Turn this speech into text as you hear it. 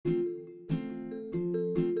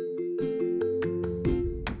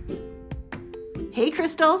Hey,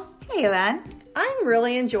 Crystal. Hey, Lan. I'm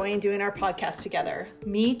really enjoying doing our podcast together.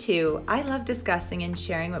 Me too. I love discussing and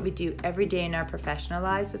sharing what we do every day in our professional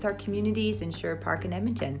lives with our communities in Sherwood Park and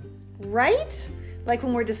Edmonton. Right? Like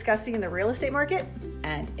when we're discussing the real estate market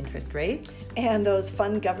And interest rates. and those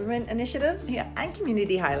fun government initiatives. Yeah, and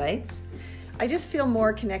community highlights. I just feel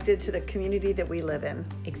more connected to the community that we live in.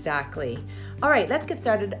 Exactly. All right, let's get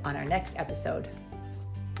started on our next episode.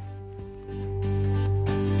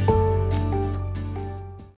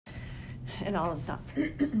 And all of that.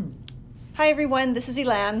 Hi, everyone. This is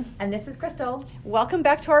Elan. And this is Crystal. Welcome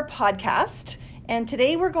back to our podcast. And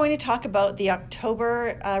today we're going to talk about the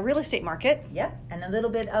October real estate market. Yep, and a little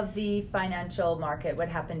bit of the financial market, what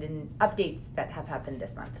happened in updates that have happened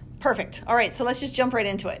this month. Perfect. All right, so let's just jump right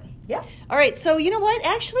into it. Yeah. All right, so you know what?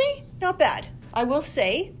 Actually, not bad. I will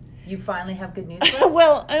say. You finally have good news for us?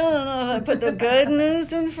 Well, I don't know if I put the good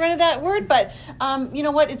news in front of that word, but you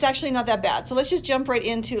know what? It's actually not that bad. So let's just jump right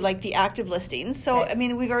into like the active listings. So, Okay. I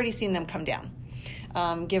mean, we've already seen them come down.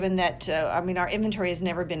 Given that, our inventory has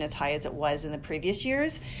never been as high as it was in the previous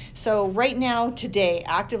years. So right now, today,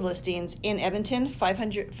 active listings in Edmonton,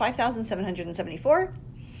 5,774,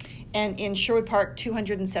 and in Sherwood Park,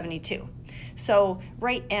 272. So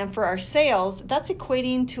and for our sales, that's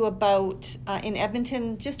equating to about, in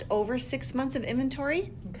Edmonton, just over 6 months of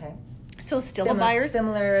inventory. Okay. So still a buyer's.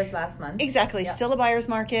 Similar as last month. Exactly, Yep. still a buyer's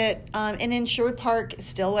market. And in Sherwood Park,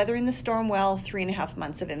 still weathering the storm well, 3.5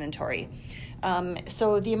 months of inventory.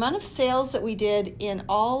 So the amount of sales that we did in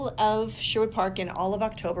all of Sherwood Park in all of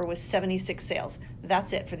October was 76 sales.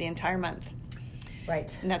 That's it for the entire month.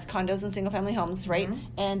 Right. And that's condos and single-family homes, right? Mhm.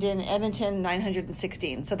 And in Edmonton,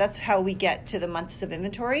 916. So that's how we get to the months of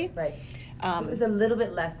inventory. Right. So it was a little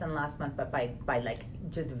bit less than last month, but by like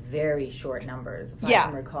just very short numbers. If I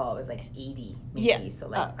can recall, it was like 80 maybe. Yeah. So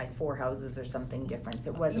like by 4 houses or something different.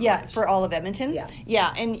 So it wasn't Yeah, much. for all of Edmonton. Yeah.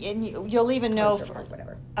 Yeah, and you'll even know. Sherwood Park,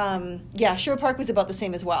 whatever. Sherwood Park was about the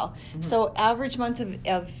same as well. Mm-hmm. So average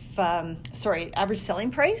average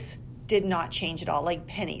selling price did not change at all, like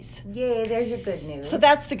pennies. Yay, there's your good news. So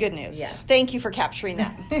that's the good news. Yes. Thank you for capturing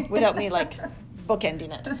that without me like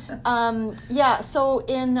bookending it. So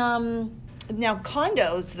in now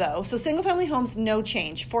condos though, so single family homes, no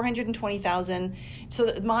change, 420,000.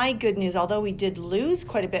 So my good news, although we did lose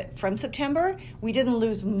quite a bit from September, we didn't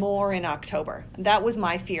lose more in October. That was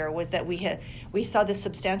my fear, was that we saw this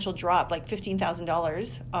substantial drop, like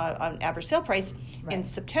 $15,000 on average sale price in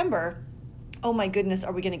September. Oh my goodness,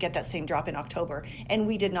 are we going to get that same drop in October? And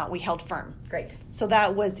we did not. We held firm. Great. So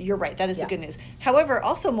you're right, that is the good news. However,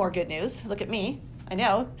 also more good news, look at me, I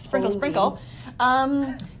know, sprinkle.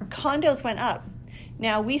 Condos went up.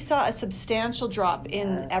 Now, we saw a substantial drop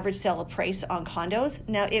in average sale price on condos.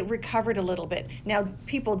 Now, it recovered a little bit. Now,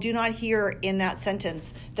 people do not hear in that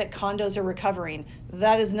sentence that condos are recovering.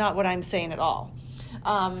 That is not what I'm saying at all.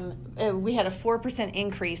 We had a 4%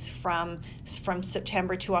 increase from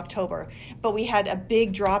September to October, but we had a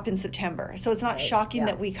big drop in September. So it's not shocking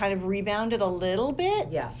that we kind of rebounded a little bit.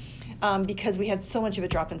 Yeah. Because we had so much of a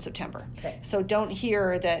drop in September. Okay. So don't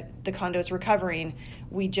hear that the condo is recovering.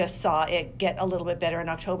 We just saw it get a little bit better in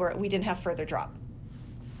October. We didn't have further drop.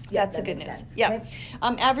 Yeah, That's the good news. Sense. Yeah. Okay.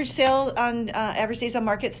 Average sale on average days on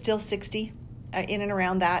market still 60, in and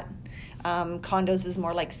around that. Condos is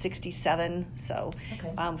more like 67. So,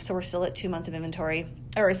 so we're still at 2 months of inventory,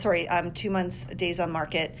 2 months days on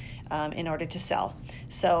market in order to sell.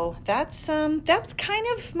 So that's kind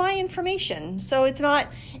of my information. So it's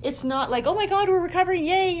not like, oh my God, we're recovering,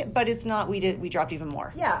 yay! But it's not. We dropped even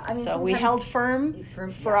more. Yeah, I mean, so we held firm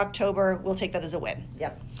for October. We'll take that as a win.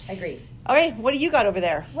 Yep, I agree. All right, what do you got over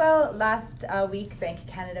there? Well, last week, Bank of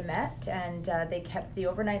Canada met, and they kept the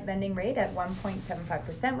overnight lending rate at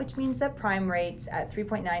 1.75%, which means that prime rates at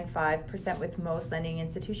 3.95% with most lending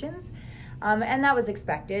institutions. And that was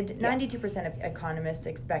expected. 92% of economists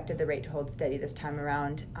expected the rate to hold steady this time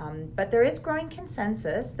around. But there is growing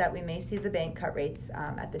consensus that we may see the bank cut rates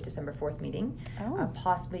at the December 4th meeting,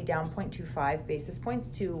 possibly down 0.25 basis points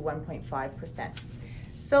to 1.5%.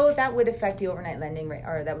 So that would affect the overnight lending rate,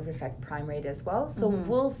 or that would affect prime rate as well. So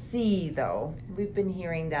we'll see, though. We've been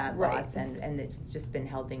hearing that lots, and it's just been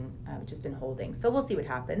holding. So we'll see what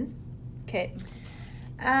happens. Okay.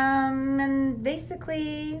 And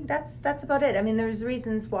basically, that's about it. I mean, there's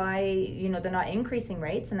reasons why they're not increasing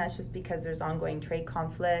rates, and that's just because there's ongoing trade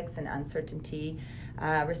conflicts and uncertainty,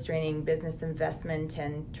 restraining business investment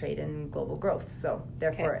and trade and global growth. So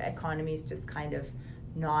therefore, economy's just kind of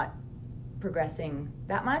not progressing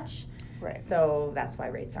that much. Right. So that's why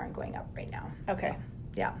rates aren't going up right now. Okay. So,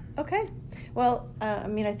 yeah. Okay. Well,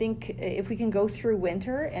 I think if we can go through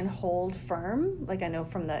winter and hold firm, like I know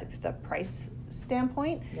from the price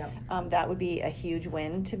standpoint. Yep. That would be a huge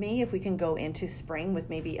win to me if we can go into spring with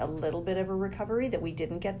maybe a little bit of a recovery that we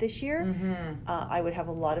didn't get this year. I would have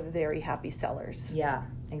a lot of very happy sellers. Yeah,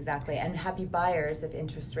 exactly. And happy buyers if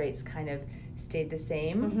interest rates kind of stayed the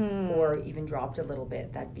same or even dropped a little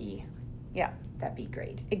bit. That'd be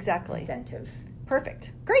great. Exactly. Incentive.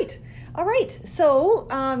 Perfect. Great. All right. So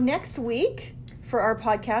next week for our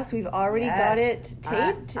podcast, we've already got it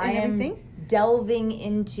taped and everything. I am delving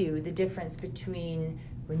into the difference between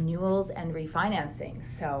renewals and refinancing.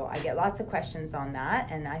 So I get lots of questions on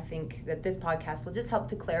that, and I think that this podcast will just help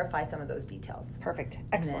to clarify some of those details. Perfect.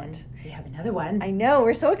 Excellent. We have another one. I know.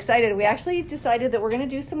 We're so excited. We actually decided that we're going to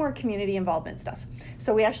do some more community involvement stuff.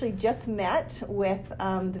 So we actually just met with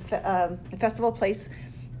the Festival Place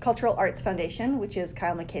Cultural Arts Foundation, which is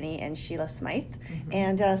Kyle McKinney and Sheila Smythe.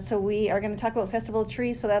 And so we are going to talk about Festival of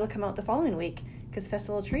Trees, so that'll come out the following week, because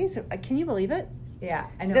Festival of Trees, can you believe it? Yeah,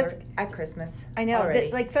 I know. That's at Christmas. I know.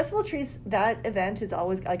 Like Festival of Trees, that event is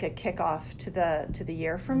always like a kickoff to the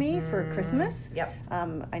year for me for Christmas. Yep.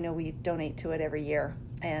 I know we donate to it every year,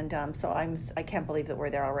 and so I can't believe that we're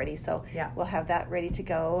there already. So we'll have that ready to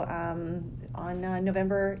go on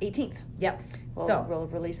November 18th. Yep. We'll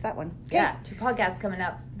release that one. Okay. Yeah, 2 podcasts coming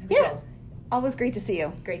up. Yeah. Always great to see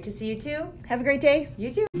you. Great to see you too. Have a great day.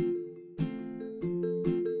 You too.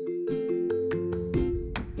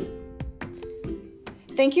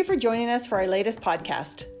 Thank you for joining us for our latest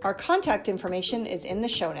podcast. Our contact information is in the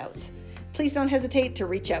show notes. Please don't hesitate to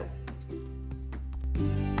reach out.